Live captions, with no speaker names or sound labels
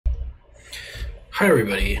Hi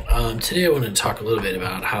everybody. Today I want to talk a little bit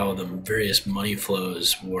about how the various money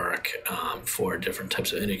flows work for different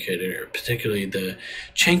types of indicator, particularly the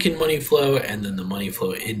Chaikin money flow and then the money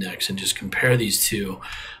flow index, and just compare these two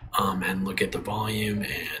and look at the volume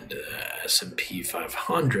and S&P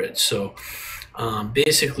 500. So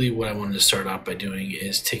basically what I wanted to start off by doing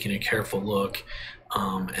is taking a careful look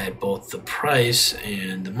at both the price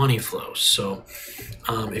and the money flow. So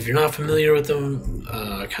if you're not familiar with them,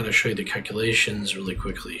 I'll kind of show you the calculations really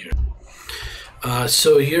quickly here.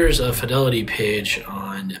 So here's a fidelity page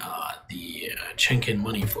on the Chaikin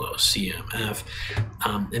money flow, CMF.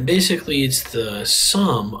 And basically it's the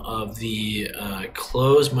sum of the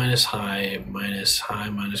close minus high minus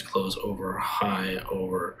close over high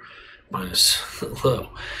over minus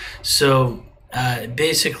low. So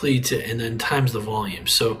basically and then times the volume.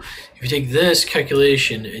 So if you take this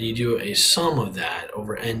calculation and you do a sum of that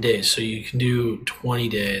over n days, so you can do 20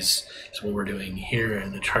 days is what we're doing here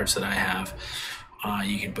in the charts that I have.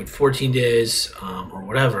 You can put 14 days or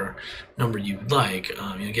whatever number you'd like.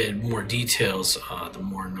 You'll get more details the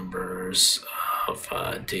more numbers of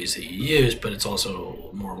days that you use, but it's also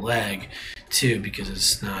more lag too because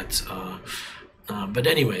it's not but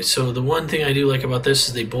anyway, so the one thing I do like about this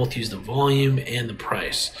is they both use the volume and the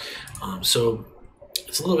price. So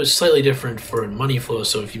it's a little bit slightly different for money flow.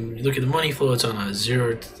 So if you look at the money flow, it's on a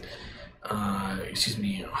 100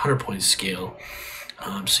 point scale.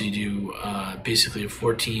 So you do basically a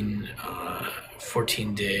 14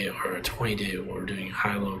 day or a 20 day, what we're doing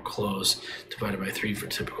high, low, close divided by 3 for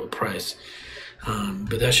typical price.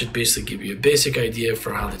 But that should basically give you a basic idea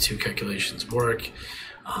for how the two calculations work.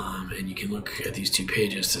 And you can look at these two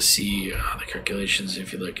pages to see the calculations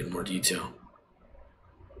if you like in more detail.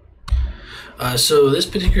 So this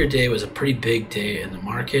particular day was a pretty big day in the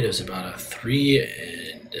market. It was about a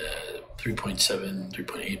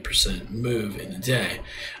 3.8% move in the day,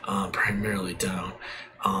 primarily down.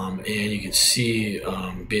 And you can see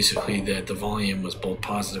basically that the volume was both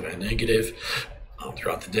positive and negative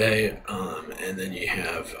throughout the day, and then you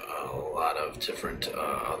have a lot of different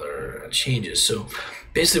other changes. So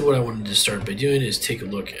basically what I wanted to start by doing is take a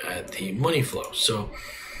look at the money flow. So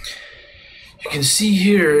you can see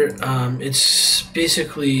here it's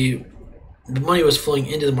basically the money was flowing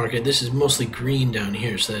into the market. This is mostly green down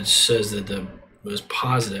here, so that says that it was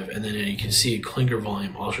positive, and then you can see clinker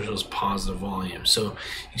volume also shows positive volume. So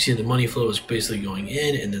you see the money flow is basically going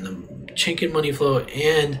in, and then the Chaikin money flow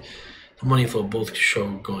and the money flow both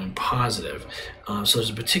show going positive. So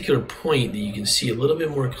there's a particular point that you can see a little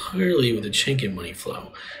bit more clearly with the Chaikin money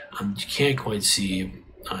flow. You can't quite see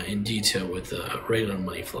in detail with the regular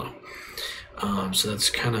money flow. So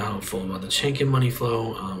that's kind of helpful about the Chaikin money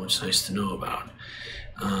flow, which is nice to know about.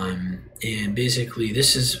 And basically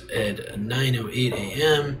this is at 9:08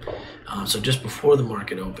 a.m. So just before the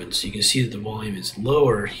market opens. So you can see that the volume is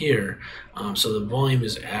lower here. So the volume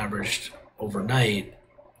is averaged overnight,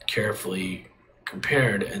 carefully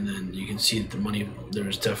compared, and then you can see that the money,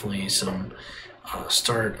 there's definitely some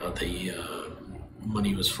start of the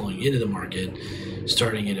money was flowing into the market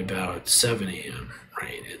starting at about 7 a.m.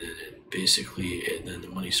 right, and then then the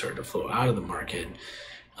money started to flow out of the market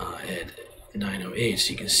at 9:08.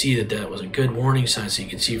 So you can see that that was a good warning sign. So you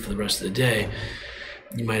can see for the rest of the day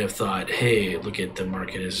you might have thought, hey, look at the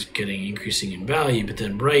market is increasing in value, but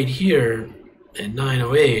then right here at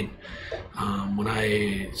 9:08, when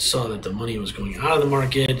I saw that the money was going out of the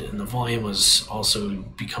market and the volume was also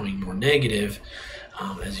becoming more negative,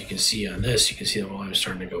 as you can see on this, you can see the volume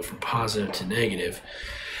starting to go from positive to negative.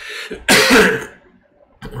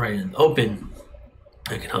 Right in the open,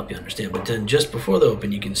 I can help you understand. But then just before the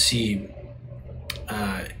open, you can see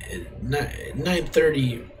at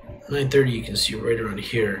 9:30, you can see right around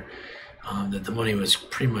here that the money was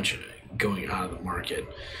pretty much going out of the market.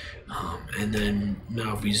 And then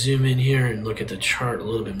now if we zoom in here and look at the chart a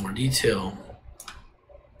little bit more detail,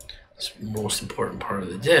 this most important part of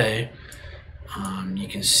the day, you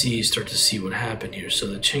can start to see what happened here. So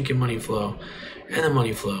the Chaikin money flow and the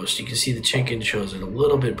money flow. So you can see the Chaikin shows it a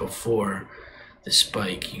little bit before the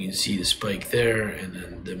spike. You can see the spike there, and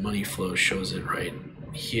then the money flow shows it right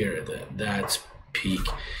here, that's peak,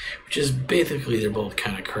 which is basically they're both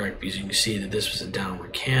kind of correct because you can see that this was a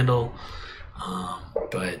downward candle,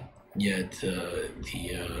 but yet the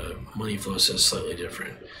money flow says slightly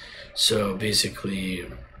different. So basically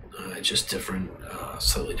just different,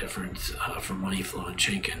 slightly different for money flow and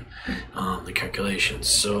Chaikin, the calculations.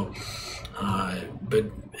 So but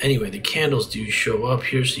anyway, the candles do show up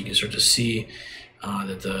here, so you can start to see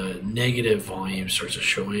that the negative volume starts to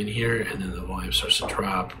show in here, and then the volume starts to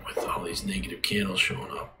drop with all these negative candles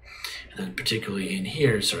showing up, and then particularly in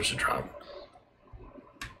here it starts to drop.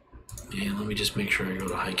 And let me just make sure I go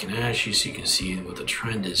to Chaikin Ashy so you can see what the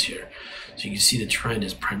trend is here. So you can see the trend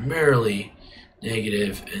is primarily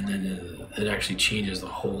negative, and then it actually changes the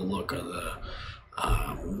whole look of the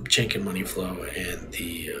Chaikin money flow and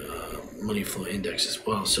the money flow index as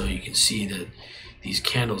well. So you can see that these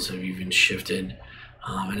candles have even shifted,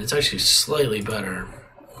 and it's actually slightly better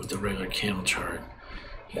with the regular candle chart.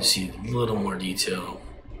 You can see a little more detail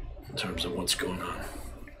in terms of what's going on.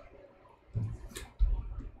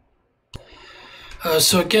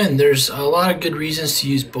 So again, there's a lot of good reasons to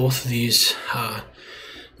use both of these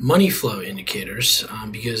money flow indicators,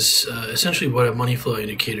 because essentially what a money flow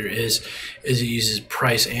indicator is it uses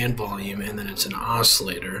price and volume, and then it's an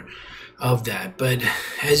oscillator of that. But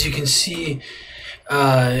as you can see,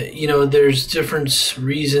 there's different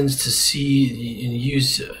reasons to see and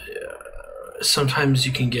use. Sometimes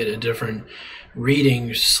you can get a different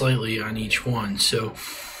reading slightly on each one. So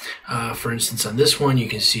for instance, on this one, you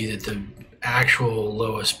can see that the actual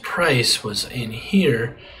lowest price was in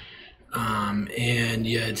here, and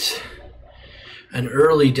yet an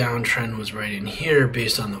early downtrend was right in here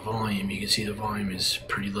based on the volume. You can see the volume is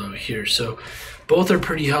pretty low here. So both are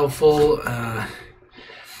pretty helpful,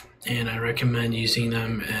 and I recommend using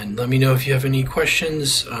them. And let me know if you have any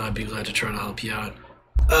questions. I'd be glad to try to help you out.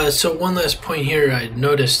 So one last point here I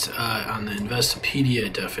noticed on the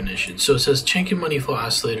Investopedia definition. So it says Chaikin money flow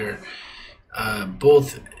oscillator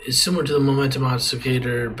both is similar to the momentum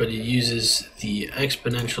oscillator, but it uses the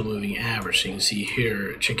exponential moving average. So you can see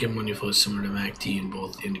here, Chaikin money flow is similar to MACD, and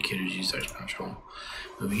both indicators use exponential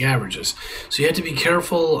moving averages. So you have to be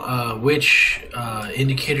careful which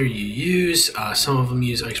indicator you use. Some of them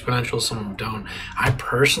use exponential, some of them don't. I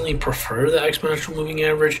personally prefer the exponential moving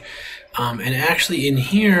average. And actually in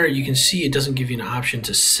here, you can see it doesn't give you an option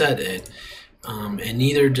to set it, and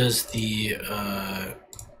neither does the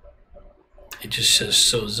it just says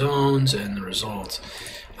show zones and the results.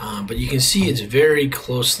 But you can see it's very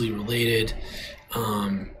closely related,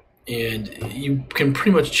 and you can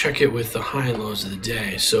pretty much check it with the high and lows of the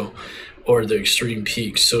day, so, or the extreme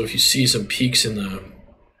peaks. So if you see some peaks in the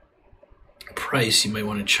price, you might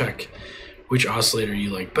want to check which oscillator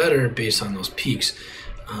you like better based on those peaks.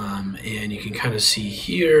 And you can kind of see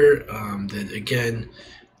here that again,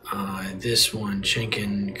 this one,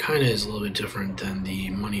 Chaikin, kind of is a little bit different than the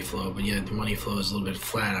money flow, but yet the money flow is a little bit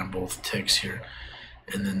flat on both ticks here.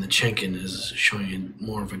 And then the Chaikin is showing you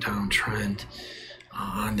more of a downtrend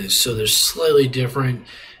on this. So they're slightly different,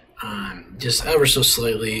 just ever so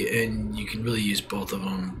slightly, and you can really use both of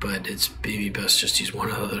them, but it's maybe best just use one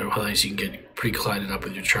or the other, otherwise you can get pretty collided up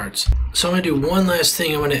with your charts. So I'm going to do one last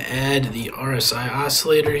thing. I'm going to add the RSI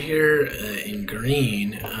oscillator here in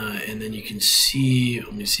green, and then you can see,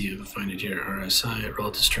 let me see if I can find it here, RSI,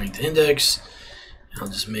 Relative Strength Index. I'll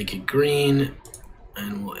just make it green,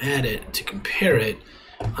 and we'll add it to compare it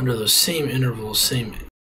under those same intervals, same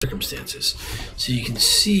circumstances. So you can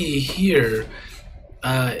see here,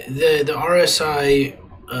 the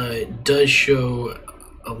RSI does show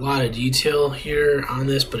a lot of detail here on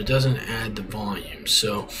this, but it doesn't add the volume.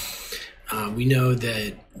 So we know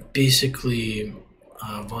that basically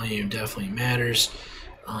volume definitely matters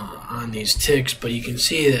on these ticks, but you can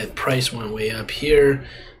see that price went way up here,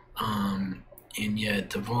 and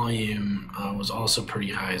yet the volume was also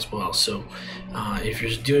pretty high as well. So if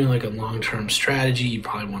you're doing like a long-term strategy, you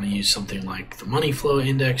probably want to use something like the money flow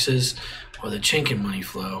indexes or the Chaikin money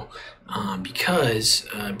flow, because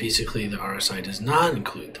basically the RSI does not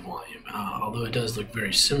include the volume. Although it does look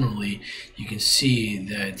very similarly, you can see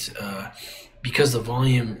that because the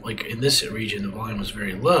volume, like in this region, the volume was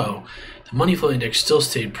very low, the money flow index still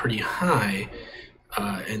stayed pretty high,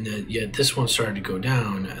 and then yet this one started to go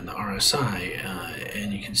down, and the RSI,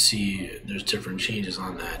 and you can see there's different changes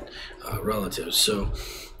on that relative. So,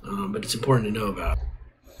 but it's important to know about.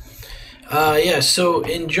 Yeah, so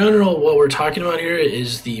in general, what we're talking about here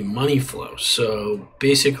is the money flow. So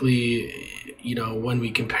basically, when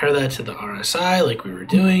we compare that to the RSI, like we were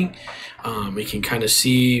doing, we can kind of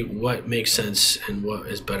see what makes sense and what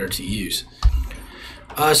is better to use.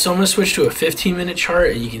 So I'm going to switch to a 15-minute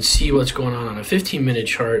chart, and you can see what's going on a 15-minute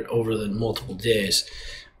chart over the multiple days.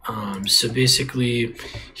 So basically,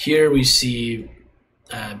 here we see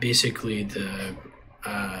basically the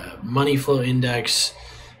money flow index.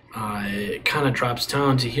 It kind of drops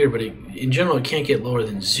down to here, but in general, it can't get lower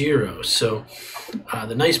than 0. So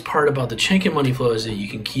the nice part about the Chaikin money flow is that you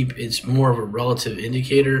can keep, it's more of a relative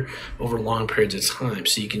indicator over long periods of time.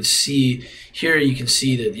 So you can see here, you can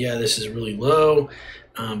see that, yeah, this is really low,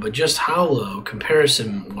 but just how low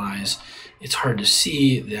comparison-wise, it's hard to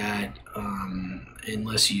see that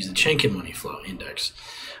unless you use the Chaikin money flow index.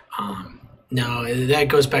 Now, that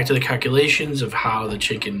goes back to the calculations of how the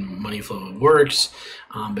Chaikin money flow works,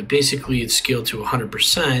 but basically it's scaled to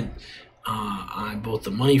 100% on both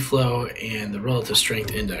the money flow and the relative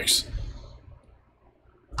strength index.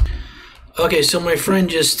 Okay, so my friend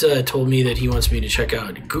just told me that he wants me to check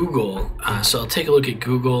out Google, so I'll take a look at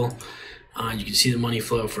Google. You can see the money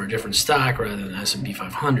flow for a different stock rather than the S&P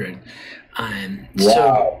 500.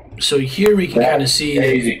 Wow. So here we can kind of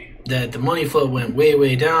see that the money flow went way,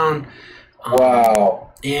 way down.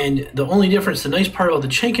 Wow. And the only difference, the nice part about the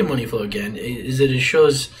Chaikin money flow again, is that it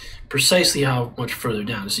shows precisely how much further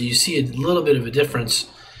down. So you see a little bit of a difference,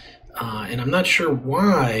 and I'm not sure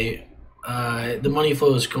why the money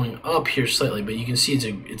flow is going up here slightly, but you can see if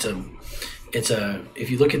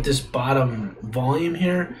you look at this bottom volume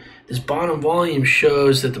here, this bottom volume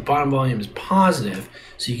shows that the bottom volume is positive.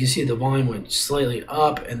 So you can see the volume went slightly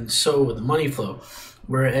up, and so with the money flow.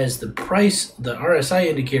 Whereas the RSI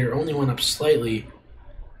indicator only went up slightly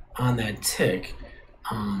on that tick.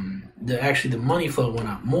 Actually, the money flow went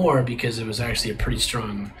up more because it was actually a pretty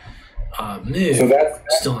strong move. So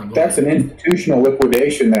that's an institutional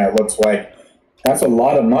liquidation there, it looks like. That's a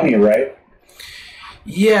lot of money, right?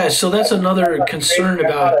 Yeah, so that's another concern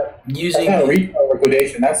about using... That's not a retail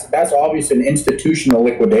liquidation. That's obviously an institutional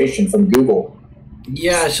liquidation from Google.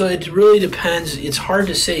 Yeah, so it really depends. It's hard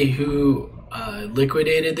to say who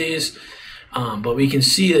liquidated these, but we can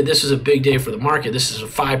see that this is a big day for the market. This is a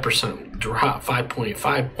 5% drop,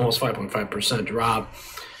 5.5, almost 5.5% drop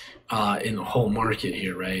in the whole market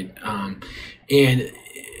here, right? And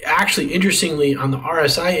actually, interestingly, on the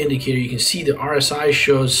RSI indicator, you can see the RSI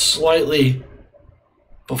shows slightly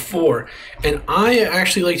before, and I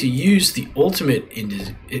actually like to use the ultimate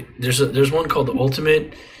index. There's one called the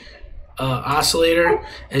ultimate oscillator.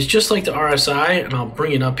 It's just like the RSI, and I'll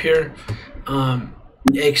bring it up here,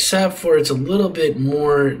 except for it's a little bit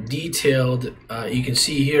more detailed. You can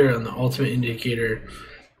see here on the ultimate indicator,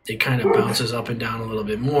 it kind of bounces up and down a little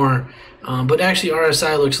bit more, but actually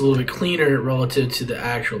RSI looks a little bit cleaner relative to the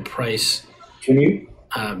actual price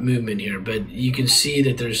movement here. But you can see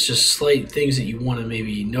that there's just slight things that you want to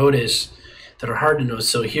maybe notice that are hard to notice.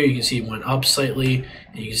 So here you can see it went up slightly,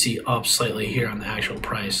 and you can see up slightly here on the actual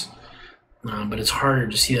price. But it's harder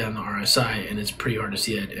to see that on the RSI, and it's pretty hard to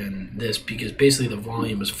see that in this because basically the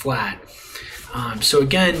volume is flat. So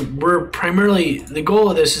again, the goal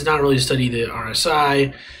of this is not really to study the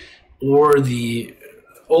RSI or the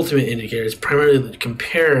ultimate indicator. It's primarily to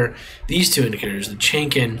compare these two indicators, the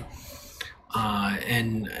Chaikin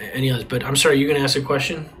and any others. But I'm sorry, you're going to ask a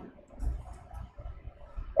question?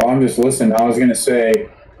 Oh, I'm just listening. I was going to say,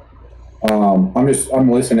 I'm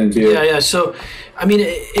listening to you. Yeah. So, I mean,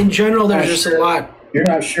 in general, there's just a lot. You're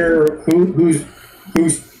not sure who's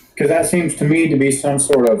because that seems to me to be some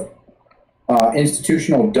sort of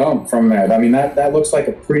institutional dump from that. I mean, that looks like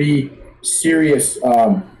a pretty serious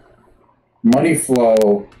money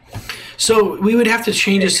flow. So we would have to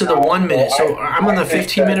change this to the 1 minute. So I'm on the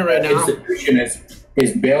 15-minute right now. Institution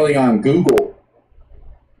is bailing on Google.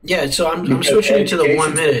 Yeah, so I'm switching it to the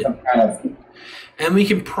 1 minute. And we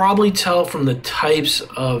can probably tell from the types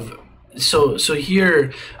of so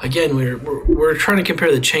here again we're trying to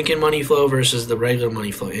compare the Chaikin money flow versus the regular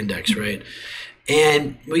money flow index, right?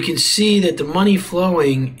 And we can see that the money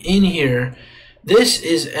flowing in here, this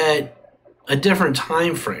is at a different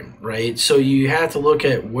time frame, right? So you have to look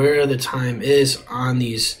at where the time is on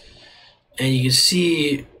these, and you can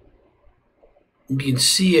see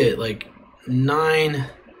it like 9.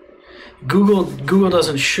 Google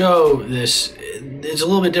doesn't show this. It's a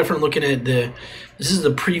little bit different looking at this is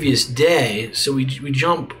the previous day. So we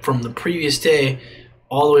jump from the previous day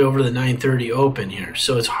all the way over to the 9:30 open here.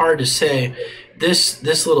 So it's hard to say.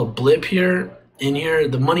 This little blip here in here,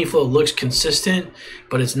 the money flow looks consistent,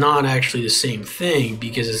 but it's not actually the same thing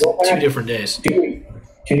because it's 2 different days.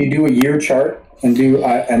 Can you do a year chart and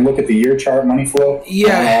look at the year chart money flow?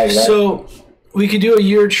 Yeah. So we could do a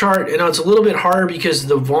year chart, and it's a little bit harder because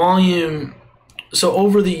the volume. So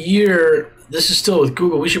over the year, this is still with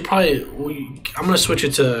Google. We should probably. I'm going to switch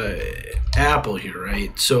it to Apple here,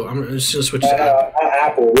 right? So I'm just going to switch to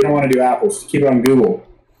Apple. We don't want to do Apple. So keep it on Google.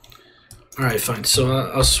 All right, fine. So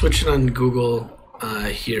I'll switch it on Google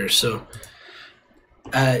here. So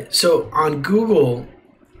on Google,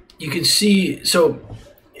 you can see. So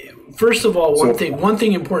first of all, one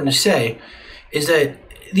thing important to say is that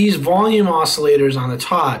these volume oscillators on the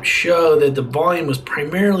top show that the volume was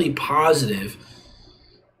primarily positive.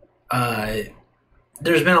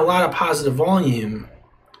 There's been a lot of positive volume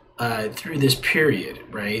through this period,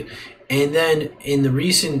 right? And then in the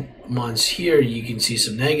recent months here, you can see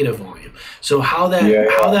some negative volume. So how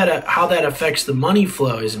that affects the money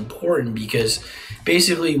flow is important, because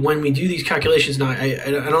basically when we do these calculations now, I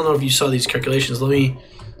don't know if you saw these calculations. Let me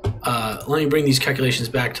bring these calculations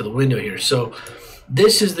back to the window here. So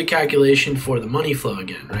this is the calculation for the money flow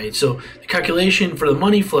again, right? So the calculation for the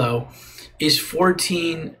money flow is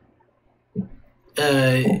 14.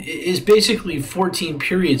 Is basically 14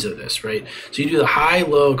 periods of this, right? So you do the high,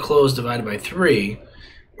 low, close divided by 3,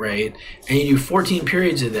 right? And you do 14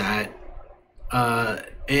 periods of that,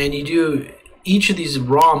 and you do each of these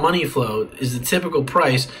raw money flow is the typical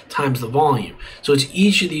price times the volume. So it's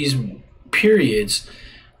each of these periods,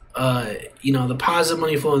 the positive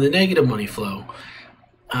money flow and the negative money flow.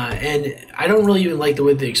 And I don't really even like the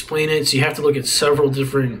way they explain it, so you have to look at several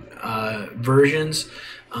different versions.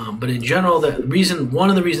 But in general, one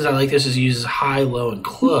of the reasons I like this is it uses high, low, and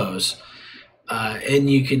close. And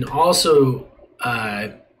you can also,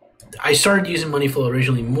 I started using money flow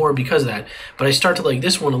originally more because of that, but I start to like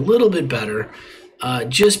this one a little bit better,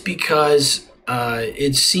 just because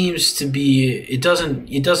it seems to be, it doesn't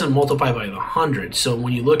multiply by the 100. So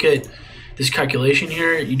when you look at this calculation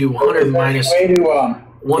here, you do 100 minus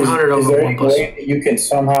 100 over 1 plus. Is there any way that you can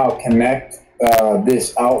somehow connect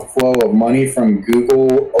this outflow of money from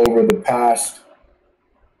Google over the past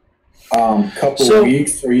couple of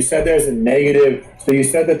weeks? Or you said there's a negative, so you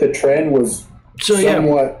said that the trend was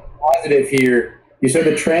somewhat positive here. You said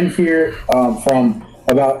the trend here from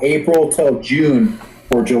about April till June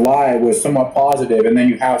or July was somewhat positive, and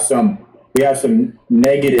then we have some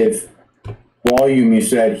negative volume, you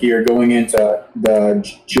said, here going into the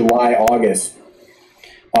July, August.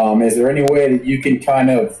 Is there any way that you can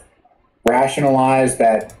kind of rationalize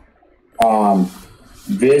that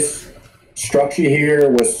this structure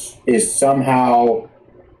here is somehow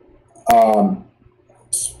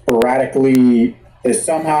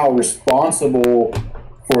responsible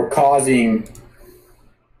for causing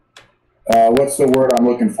what's the word I'm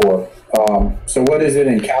looking for? So what is it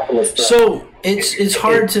in capitalist terms? So it's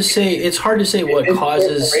hard to say what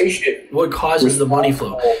causes the money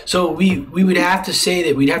flow. So we would have to say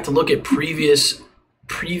that we'd have to look at previous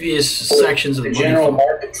sections of the money general flow.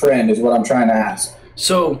 Market trend is what I'm trying to ask.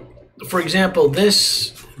 So, for example,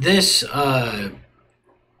 this. I'm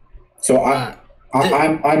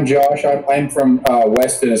Josh. I'm from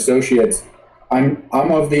Weston Associates. I'm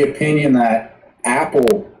of the opinion that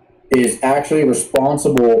Apple is actually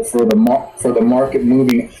responsible for the market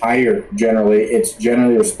moving higher. Generally, it's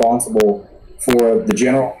generally responsible for the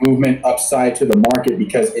general movement upside to the market,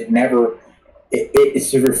 because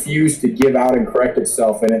it's refused to give out and correct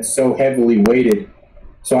itself, and it's so heavily weighted.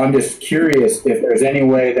 So I'm just curious if there's any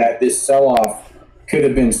way that this sell-off could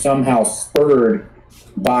have been somehow spurred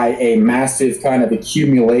by a massive kind of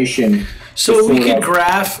accumulation. So we could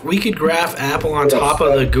graph Apple on top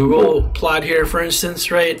of the Google plot here, for instance,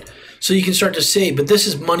 right? So you can start to say, but this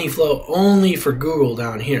is money flow only for Google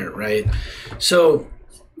down here, right? So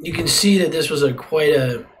you can see that this was it's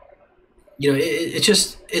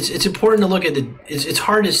important to look at it's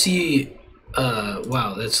hard to see.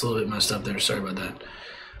 Wow, that's a little bit messed up there. Sorry about that.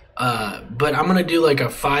 But I'm gonna do like a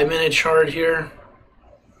 5-minute chart here.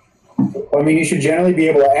 I mean, you should generally be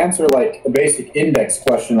able to answer like a basic index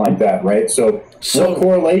question like that, right? So what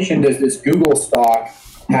correlation does this Google stock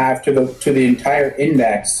have to the entire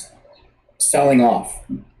index selling off?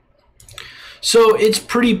 So it's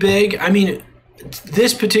pretty big. I mean,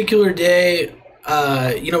 this particular day,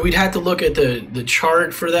 we'd have to look at the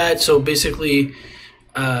chart for that. So basically,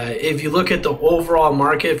 if you look at the overall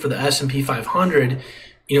market for the S&P 500,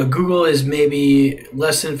 Google is maybe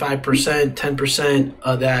less than 5%, 10%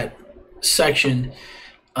 of that section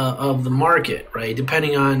of the market, right?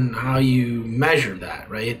 Depending on how you measure that,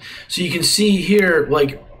 right? So you can see here,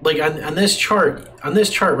 like on this chart,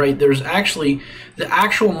 right? There's actually the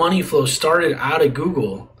actual money flow started out of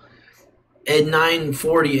Google at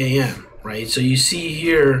 9:40 a.m. right? So you see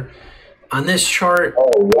here on this chart.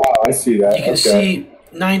 Oh wow, I see that. You can see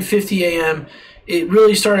 9:50 a.m. It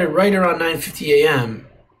really started right around 9:50 a.m.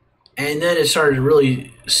 and then it started to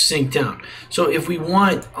really sink down. So if we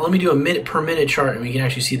want, let me do a minute per minute chart, and we can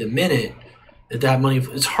actually see the minute that money.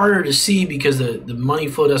 It's harder to see because the money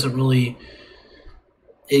flow doesn't really.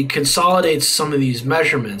 It consolidates some of these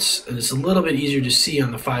measurements, and it's a little bit easier to see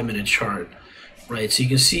on the 5-minute chart, right? So you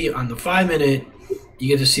can see on the 5-minute, you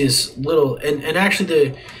get to see this little, and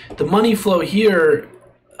actually the money flow here,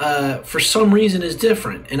 for some reason is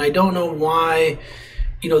different, and I don't know why.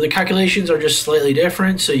 The calculations are just slightly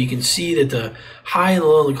different, so you can see that the high and the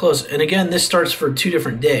low and the close. And again, this starts for 2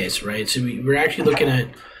 different days, right? So we're actually looking at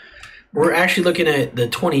we're actually looking at the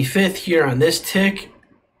 25th here on this tick,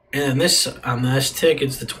 and on this tick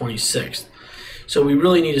it's the 26th. So we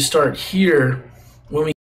really need to start here. When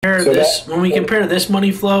we compare this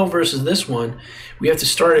money flow versus this one, we have to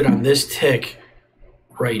start it on this tick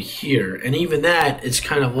right here. And even that, it's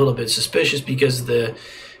kind of a little bit suspicious because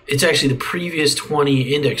it's actually the previous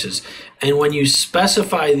 20 indexes. And when you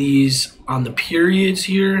specify these on the periods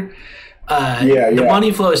here, the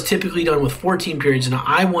money flow is typically done with 14 periods. And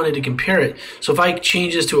I wanted to compare it. So if I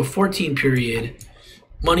change this to a 14 period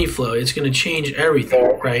money flow, it's going to change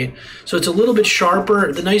everything, right? So it's a little bit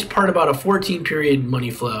sharper. The nice part about a 14 period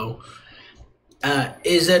money flow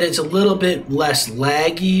is that it's a little bit less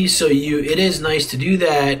laggy. So it is nice to do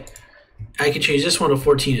that. I can change this one to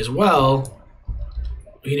 14 as well.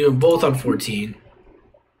 We can do them both on 14.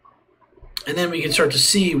 And then we can start to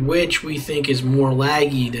see which we think is more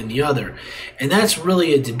laggy than the other. And that's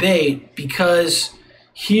really a debate because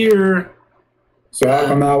here... So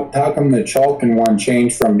how come the Chaikin one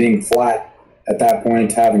changed from being flat at that point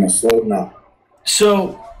to having a slope now?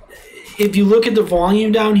 So if you look at the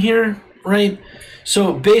volume down here, right?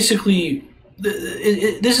 So basically,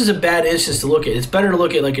 this is a bad instance to look at. It's better to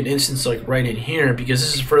look at like an instance like right in here because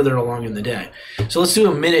this is further along in the day. So let's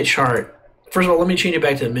do a minute chart. First of all, let me change it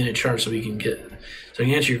back to the minute chart so I can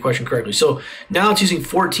answer your question correctly. So now it's using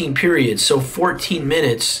 14 periods. So 14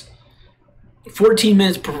 minutes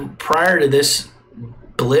prior to this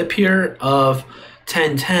blip here of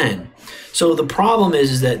 10:10. So the problem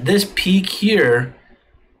is that this peak here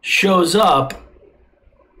shows up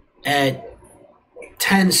at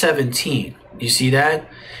 10:17. You see that?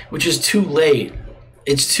 Which is too late.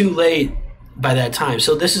 It's too late by that time.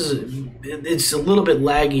 So it's a little bit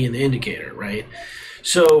laggy in the indicator, right?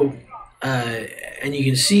 So and you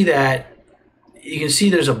can see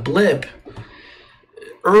there's a blip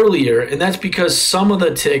earlier, and that's because some of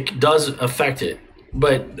the tick does affect it.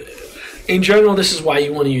 But in general, this is why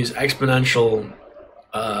you want to use exponential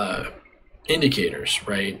indicators,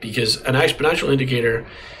 right? Because an exponential indicator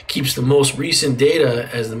keeps the most recent data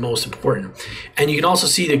as the most important. And you can also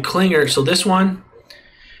see the clinger. So this one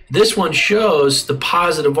shows the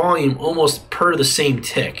positive volume almost per the same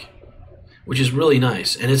tick, which is really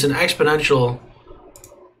nice. And it's an exponential.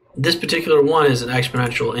 This particular one is an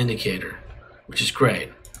exponential indicator, which is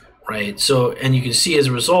great, right? So, and you can see as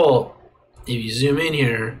a result, if you zoom in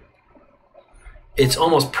here, it's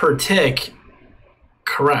almost per tick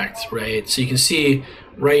correct, right? So you can see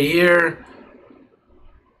right here,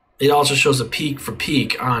 it also shows a peak for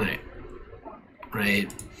peak on it,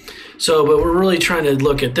 right? So, but we're really trying to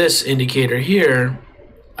look at this indicator here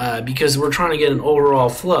because we're trying to get an overall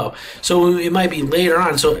flow. So it might be later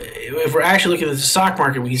on. So if we're actually looking at the stock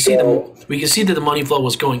market, we can see that the money flow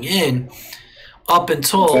was going in up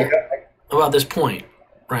until about this point,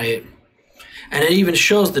 right? And it even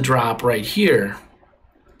shows the drop right here,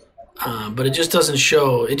 but it just doesn't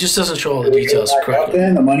show. It just doesn't show all the details correctly.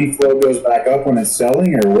 Then the money flow goes back up when it's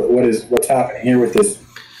selling, or what's happening here with this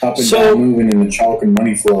up and down moving in the Chaikin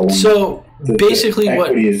money flow? So basically,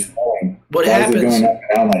 what happens? Is it going up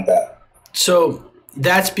and down like that? So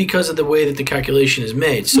that's because of the way that the calculation is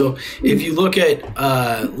made. So if you look at,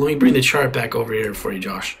 let me bring the chart back over here for you,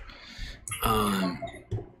 Josh.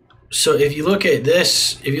 So if you look at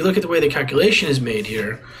this, if you look at the way the calculation is made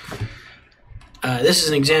here, this is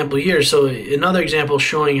an example here. So another example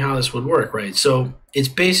showing how this would work, right? So it's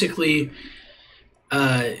basically,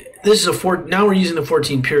 this is now we're using the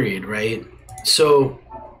 14 period, right? So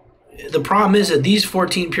the problem is that these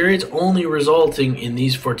 14 periods only resulting in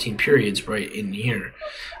these 14 periods right in here.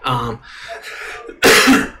 Now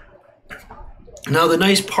the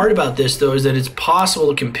nice part about this though is that it's possible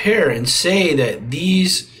to compare and say that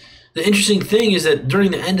the interesting thing is that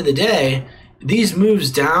during the end of the day, these moves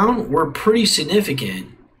down were pretty significant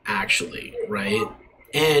actually, right?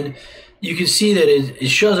 And you can see that it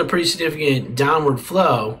shows a pretty significant downward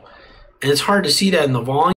flow, and it's hard to see that in the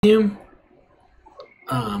volume,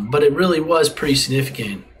 but it really was pretty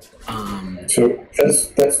significant. So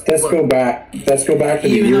let's go back. Let's go back to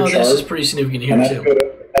the year chart. Even though this is pretty significant here too.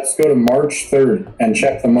 Let's go to March 3rd and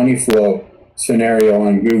check the money flow scenario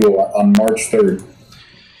on Google on March 3rd.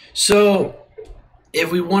 So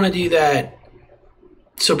if we want to do that,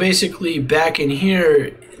 so basically back in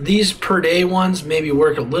here, these per day ones maybe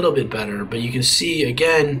work a little bit better, but you can see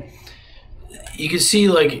again, you can see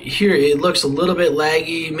like here it looks a little bit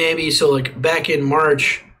laggy maybe. So like back in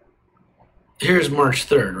March, here's March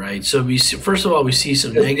 3rd, right? So we see, first of all, we see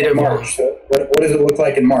some negative. March. So what does it look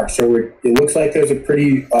like in March? So it looks like there's a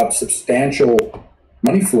pretty substantial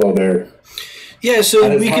money flow there. Yeah,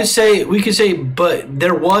 so we could say, but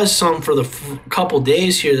there was some for the couple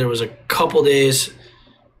days here. There was a couple days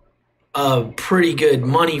of pretty good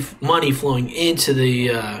money flowing into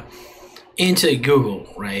the into Google,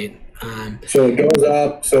 right? So it goes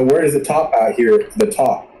up. So where does the top out here? The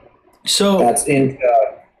top. So that's in.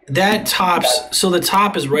 That tops. So the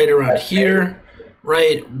top is right around here,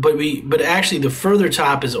 right? But actually the further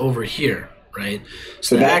top is over here, right?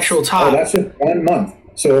 So the actual top. Oh, that's just 1 month.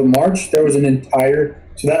 So in March there was an entire.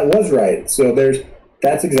 So that was right. So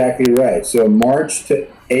that's exactly right. So March to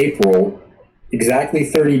April, exactly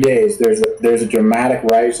 30 days. There's a dramatic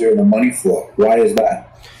rise there in the money flow. Why is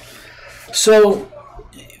that? So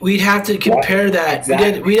we'd have to compare that.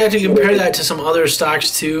 We'd have to compare that to some other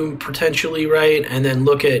stocks too, potentially, right? And then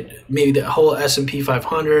look at maybe the whole S&P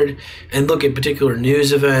 500 and look at particular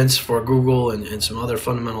news events for Google and some other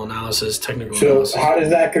fundamental analysis, technical analysis. So how does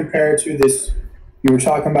that compare to this? You were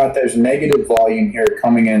talking about there's negative volume here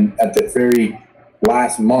coming in at the very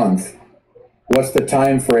last month. What's the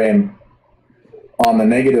time frame on the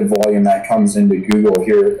negative volume that comes into Google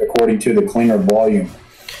here according to the cleaner volume?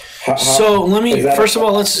 So let me first of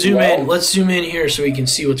all let's zoom in. Let's zoom in here so we can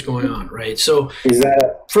see what's going on, right? So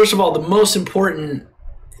first of all, the most important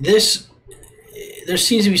there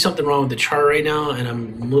seems to be something wrong with the chart right now, and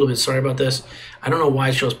I'm a little bit sorry about this. I don't know why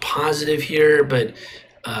it shows positive here, but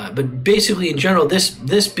basically in general,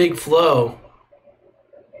 this big flow,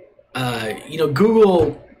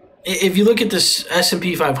 Google. If you look at this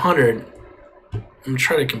S&P 500, I'm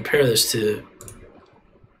trying to compare this to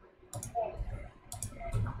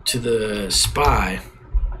the SPY.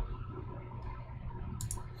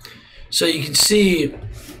 So you can see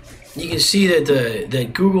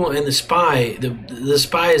that Google and the SPY, the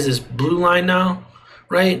SPY is this blue line now,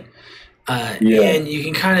 right? And you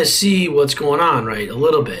can kind of see what's going on, right, a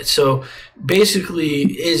little bit. So basically,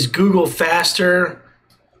 is Google faster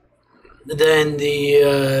than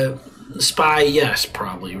the SPY? Yes,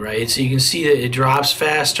 probably, right? So you can see that it drops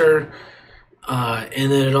faster,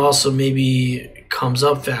 and then it also maybe comes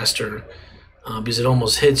up faster because it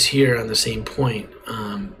almost hits here on the same point.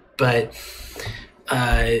 But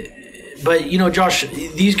Josh,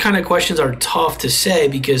 these kind of questions are tough to say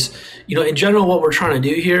because, in general, what we're trying to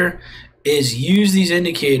do here is use these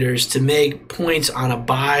indicators to make points on a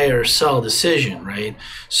buy or sell decision, right?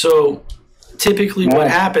 So typically what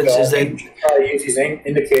happens is that you try to use these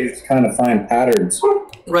indicators to kind of find patterns.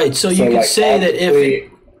 Right. So you can say that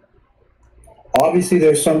if obviously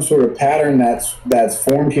there's some sort of pattern that's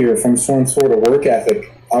formed here from some sort of work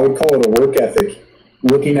ethic. I would call it a work ethic.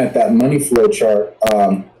 Looking at that money flow chart,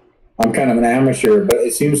 I'm kind of an amateur, but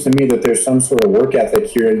it seems to me that there's some sort of work ethic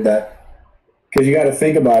here because you got to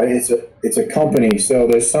think about it. It's a company, so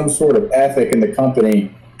there's some sort of ethic in the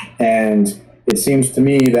company, and it seems to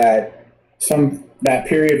me that that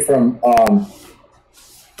period from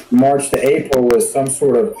March to April was some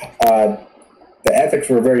sort of the ethics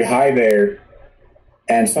were very high there.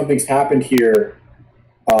 And something's happened here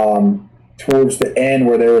towards the end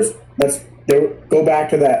where go back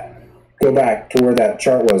to where that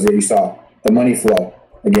chart was that you saw, the money flow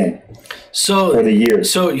again. So for the year.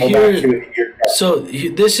 So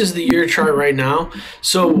this is the year chart right now.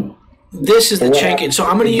 So this is the Chaikin. So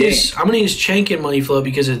I'm gonna use Chaikin money flow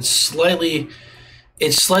because it's slightly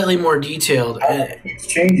more detailed. It's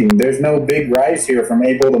changing. There's no big rise here from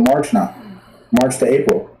April to March now. March to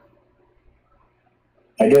April.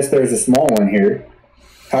 I guess there's a small one here.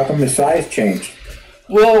 How come the size changed?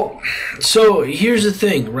 Well, so here's the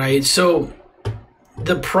thing, right? So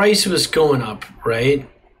the price was going up, right?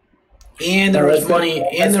 And there was money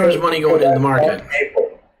going into the market.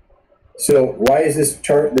 So why is this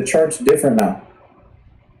chart? The chart's different now.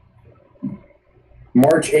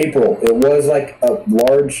 March, April. It was like a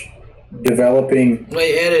large developing. Well,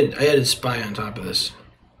 I added SPY on top of this.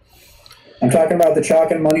 I'm talking about the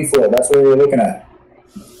Chaikin money flow. That's what we're looking at.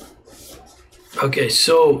 Okay,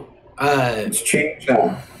 so it's changed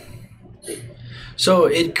now. So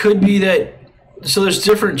it could be that. So there's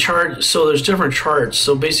different charts.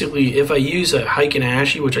 So basically, if I use a Chaikin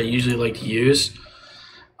Ashi, which I usually like to use,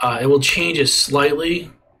 it will change it slightly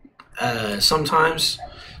sometimes.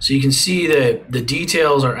 So you can see that the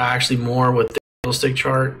details are actually more with the candlestick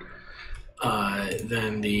chart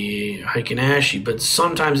than the Chaikin Ashi. But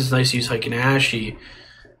sometimes it's nice to use Chaikin Ashi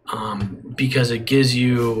because it gives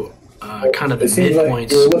you kind of the midpoints.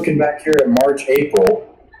 Like you're looking back here at March,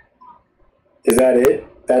 April. Is that it?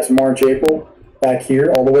 That's March, April? Back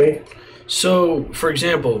here all the way? So, for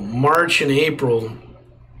example, March and April.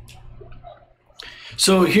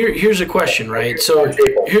 So here's a question, right? So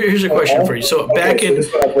here's a question for you. So back in. So this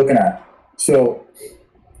is what I'm looking at. So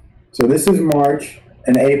So this is March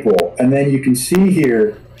and April, and then you can see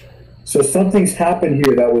here. So something's happened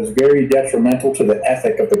here that was very detrimental to the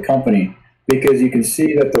ethic of the company, because you can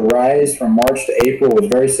see that the rise from March to April was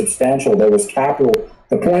very substantial. There was capital.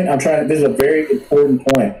 The point I'm trying to, this is a very important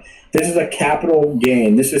point. This is a capital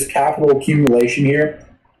gain. This is capital accumulation here,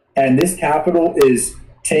 and this capital is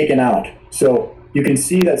taken out. So you can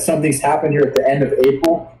see that something's happened here at the end of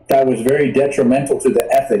April that was very detrimental to the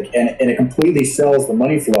ethic, and it completely sells the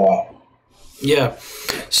money flow out. Yeah.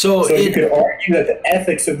 So you could argue that the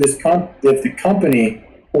ethics of this of the company,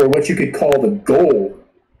 or what you could call the goal,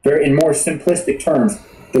 very in more simplistic terms,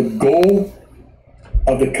 the goal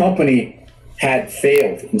of the company had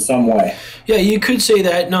failed in some way. Yeah, you could say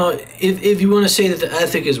that. Now, if you want to say that the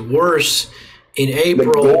ethic is worse in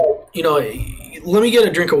April, let me get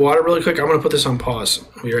a drink of water really quick. I'm going to put this on pause.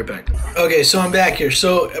 I'll be right back. Okay, so I'm back here.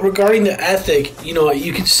 So regarding the ethic,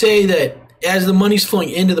 you could say that as the money's flowing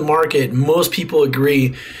into the market, most people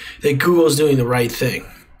agree that Google's doing the right thing,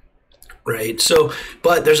 right? So,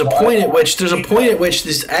 but there's a point at which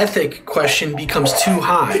this ethic question becomes too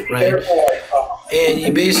high, right? And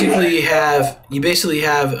you basically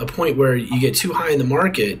have a point where you get too high in the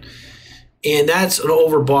market, and that's an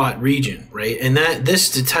overbought region, right? And this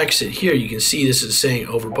detects it here. You can see this is saying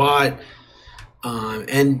overbought,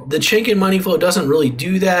 and the Chaikin money flow doesn't really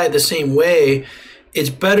do that the same way. It's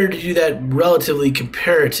better to do that relatively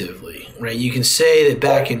comparatively, right? You can say that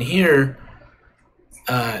back in here,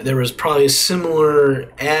 there was probably a similar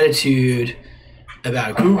attitude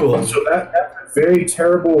about Google. So that's very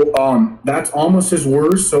terrible. That's almost as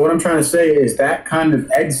worse. So what I'm trying to say is that kind of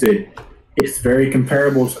exit is very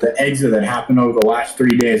comparable to the exit that happened over the last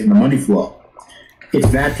 3 days in the money flow. It's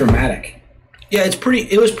that dramatic. Yeah,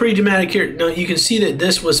 it was pretty dramatic here. Now you can see that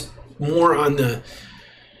this was more on the,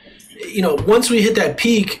 once we hit that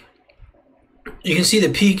peak, you can see the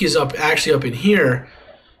peak is actually up in here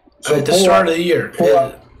at the start of the year,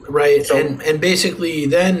 right? So, and basically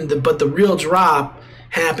then, but the real drop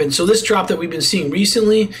happened. So this drop that we've been seeing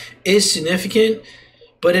recently is significant,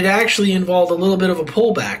 but it actually involved a little bit of a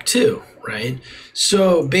pullback too, right?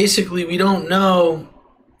 So basically we don't know,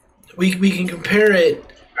 we can compare it,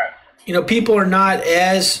 people are not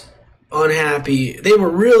as unhappy. They were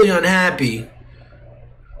really unhappy.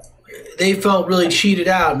 They felt really cheated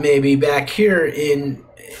out maybe back here in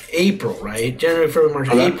April, right? January, February, March,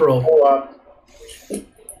 April.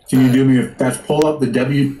 Can you do me that's pull up the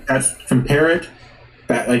that's compare it,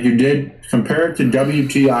 that like you did, compare it to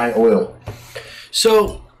WTI oil.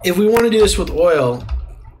 So if we want to do this with oil.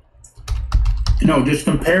 No, just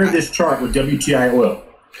compare this chart with WTI oil.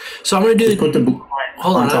 So I'm going to do put the blue line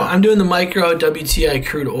hold on, I'm doing the micro WTI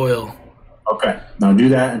crude oil. Okay, now do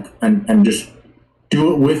that and just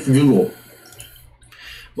do it with Google.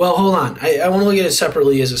 Well, hold on. I want to look at it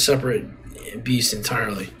separately as a separate beast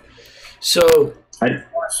entirely. So I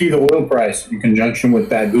want to see the oil price in conjunction with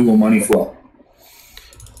that Google money flow.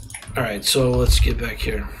 All right, so let's get back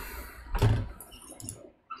here.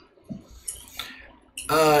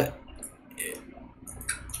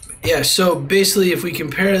 Yeah, so basically if we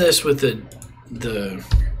compare this with the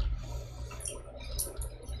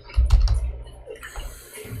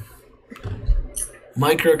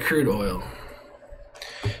micro crude oil.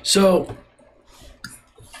 So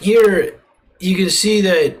here you can see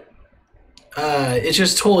that it's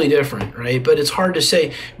just totally different, right? But it's hard to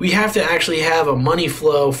say. We have to actually have a money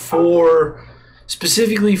flow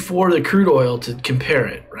specifically for the crude oil to compare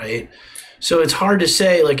it, right? So it's hard to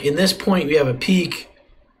say, like in this point we have a peak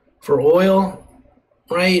for oil,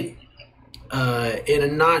 right?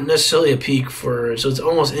 And not necessarily a peak so it's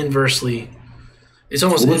almost inversely. It's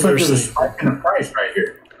almost inversely. Like there's a spike in the price right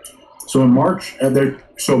here. So in March,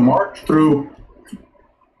 March through,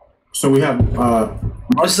 so we have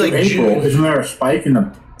March through April. June. Isn't there a spike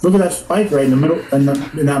look at that spike right in the middle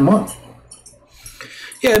in that month?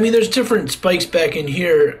 Yeah, I mean, there's different spikes back in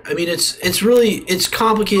here. I mean, it's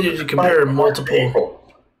complicated to compare multiple.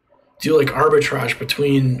 Do like arbitrage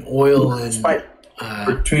between oil and spike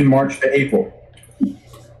between March to April.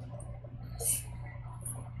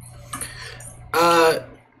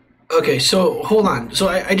 Okay, so hold on. So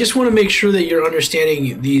I just want to make sure that you're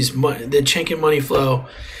understanding the Chaikin money flow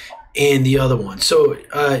and the other one. So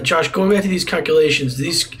Josh, going back to these calculations,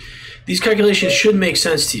 these calculations should make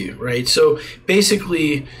sense to you, right? So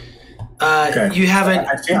basically, okay. You haven't.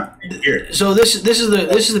 So this is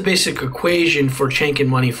the basic equation for Chaikin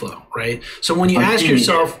money flow, right? So when you ask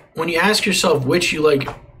yourself which you like,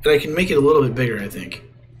 and I can make it a little bit bigger, I think.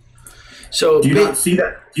 So do you not see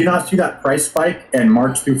that? Do you not see that price spike in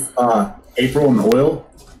March through April in oil?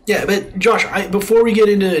 Yeah, but Josh, before we get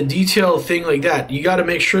into a detailed thing like that, you got to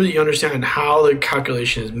make sure that you understand how the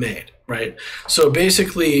calculation is made, right? So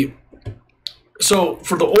basically, so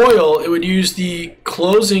for the oil, it would use the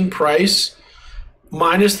closing price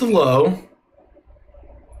minus the low,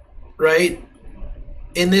 right,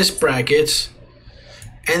 in this brackets,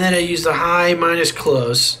 and then I use the high minus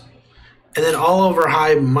close, and then all over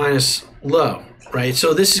high minus low, right?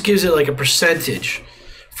 So this gives it like a percentage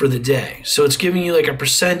for the day. So it's giving you like a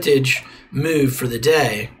percentage move for the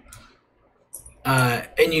day.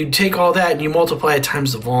 And you take all that and you multiply it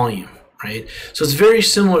times the volume, right? So it's very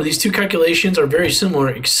similar. These two calculations are very similar,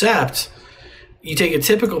 except you take a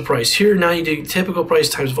typical price. Here, now you do typical price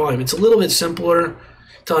times volume. It's a little bit simpler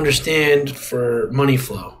to understand for money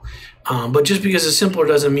flow. But just because it's simpler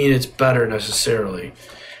doesn't mean it's better necessarily.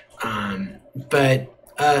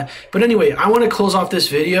 But anyway, I want to close off this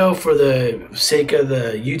video for the sake of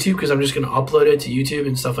the YouTube, because I'm just going to upload it to YouTube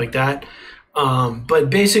and stuff like that.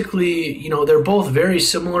 But basically, you know, they're both very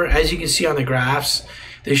similar. As you can see on the graphs,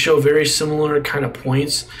 they show very similar kind of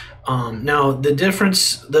points. Now, the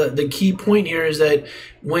difference, the key point here is that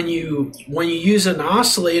when you use an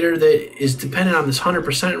oscillator that is dependent on this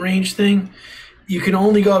 100% range thing, you can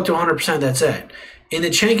only go up to 100%. That's it. In the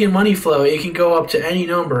Chaikin money flow, it can go up to any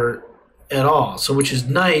number at all, so which is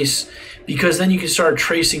nice, because then you can start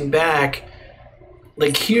tracing back.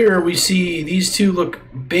 Like here we see these two look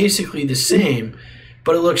basically the same,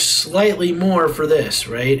 but it looks slightly more for this,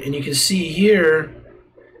 right? And you can see here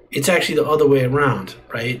it's actually the other way around,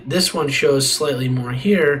 right? This one shows slightly more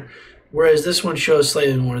here, whereas this one shows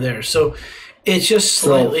slightly more there. So it's just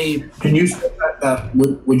slightly. So can you say that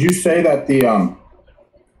would you say that the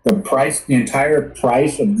price, the entire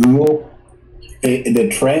price of Google, the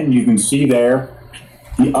trend you can see there,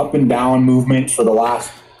 the up and down movement for the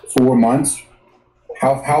last 4 months,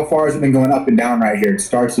 how far has it been going up and down right here? It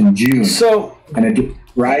starts in June. So, and it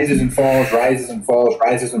rises and falls, rises and falls,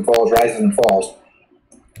 rises and falls, rises and falls.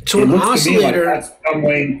 So it an looks oscillator, to me like that's some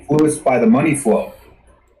way influenced by the money flow.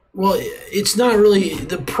 Well, it's not really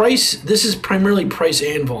the price. This is primarily price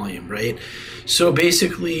and volume, right? So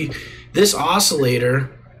basically, this oscillator,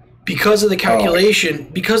 because of the calculation,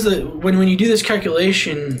 because when you do this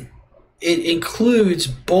calculation, it includes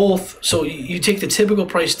both. So you take the typical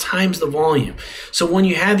price times the volume. So when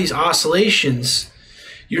you have these oscillations,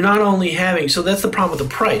 you're not only having, so that's the problem with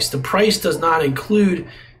the price. The price does not include,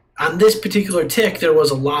 on this particular tick, there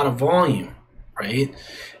was a lot of volume, right?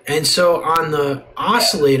 And so on the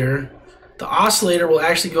oscillator will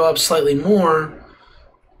actually go up slightly more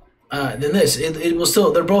than this. It will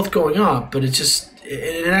still, they're both going up, but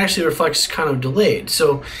it actually reflects kind of delayed.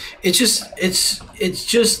 So it's just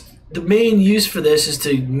the main use for this is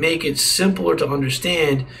to make it simpler to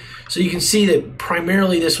understand. So you can see that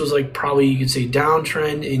primarily this was like probably you could say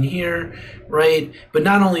downtrend in here, right? But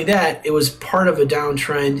not only that, it was part of a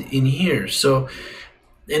downtrend in here. So,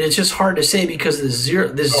 and it's just hard to say because of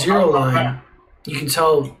this zero line, you can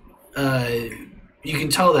tell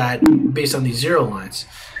that based on these zero lines.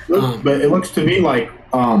 But it looks to me like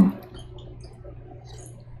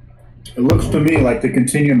to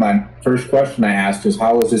continue my first question I asked is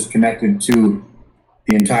how is this connected to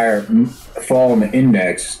the entire fall in the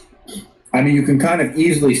index? I mean, you can kind of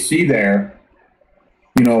easily see there,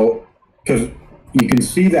 you know, because you can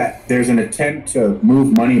see that there's an attempt to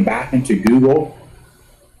move money back into Google.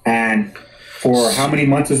 And for how many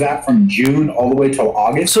months is that? From June all the way till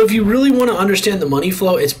August? So if you really want to understand the money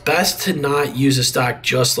flow, it's best to not use a stock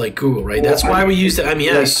just like Google, right? That's why we use the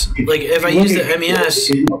MES. Like if I use the MES,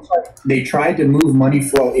 it looks like they tried to move money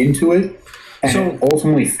flow into it and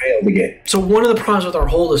ultimately failed again. So one of the problems with our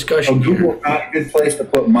whole discussion Google's not a good place to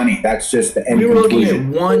put money. That's just the end we were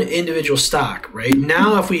conclusion. looking at one individual stock, right?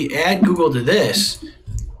 Now if we add Google to this,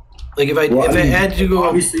 like if I add Google,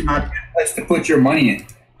 obviously not a good place to put your money in.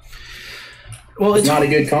 Well, it's not a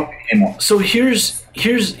good company anymore. So here's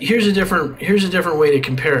a different way to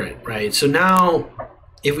compare it, right? So now,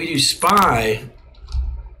 if we do SPY,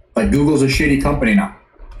 like Google's a shitty company now.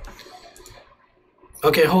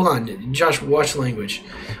 Okay, hold on, Josh. Watch language.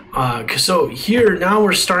 So here now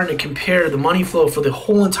we're starting to compare the money flow for the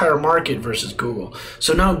whole entire market versus Google.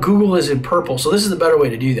 So now Google is in purple. So this is the better way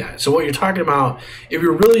to do that. So what you're talking about, if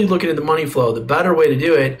you're really looking at the money flow, the better way to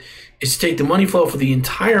do it is to take the money flow for the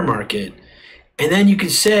entire market. And then you can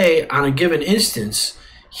say on a given instance,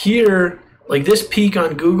 here, like this peak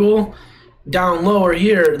on Google, down lower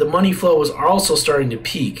here, the money flow was also starting to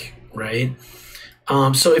peak, right?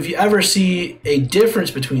 So if you ever see a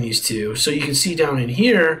difference between these two, so you can see down in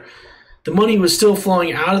here, the money was still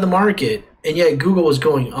flowing out of the market, and yet Google was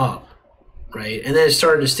going up, right? And then it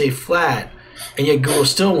started to stay flat and yet Google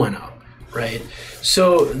still went up, right?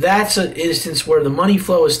 So that's an instance where the money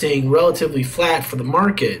flow is staying relatively flat for the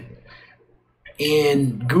market,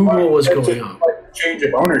 and Google was going up. Like change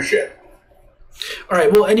of ownership. All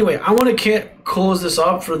right. Well, anyway, I want to close this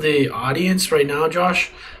up for the audience right now,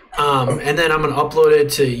 Josh, and then I'm going to upload it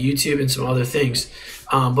to YouTube and some other things.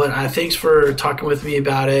 But thanks for talking with me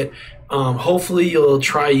about it. Hopefully, you'll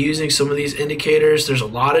try using some of these indicators. There's a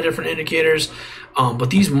lot of different indicators, but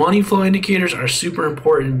these money flow indicators are super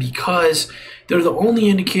important because they're the only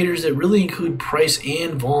indicators that really include price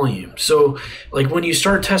and volume. So, like when you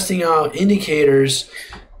start testing out indicators,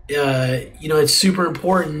 it's super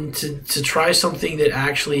important to try something that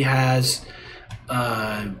actually has,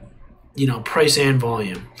 price and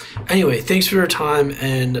volume. Anyway, thanks for your time,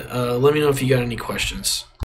 and let me know if you got any questions.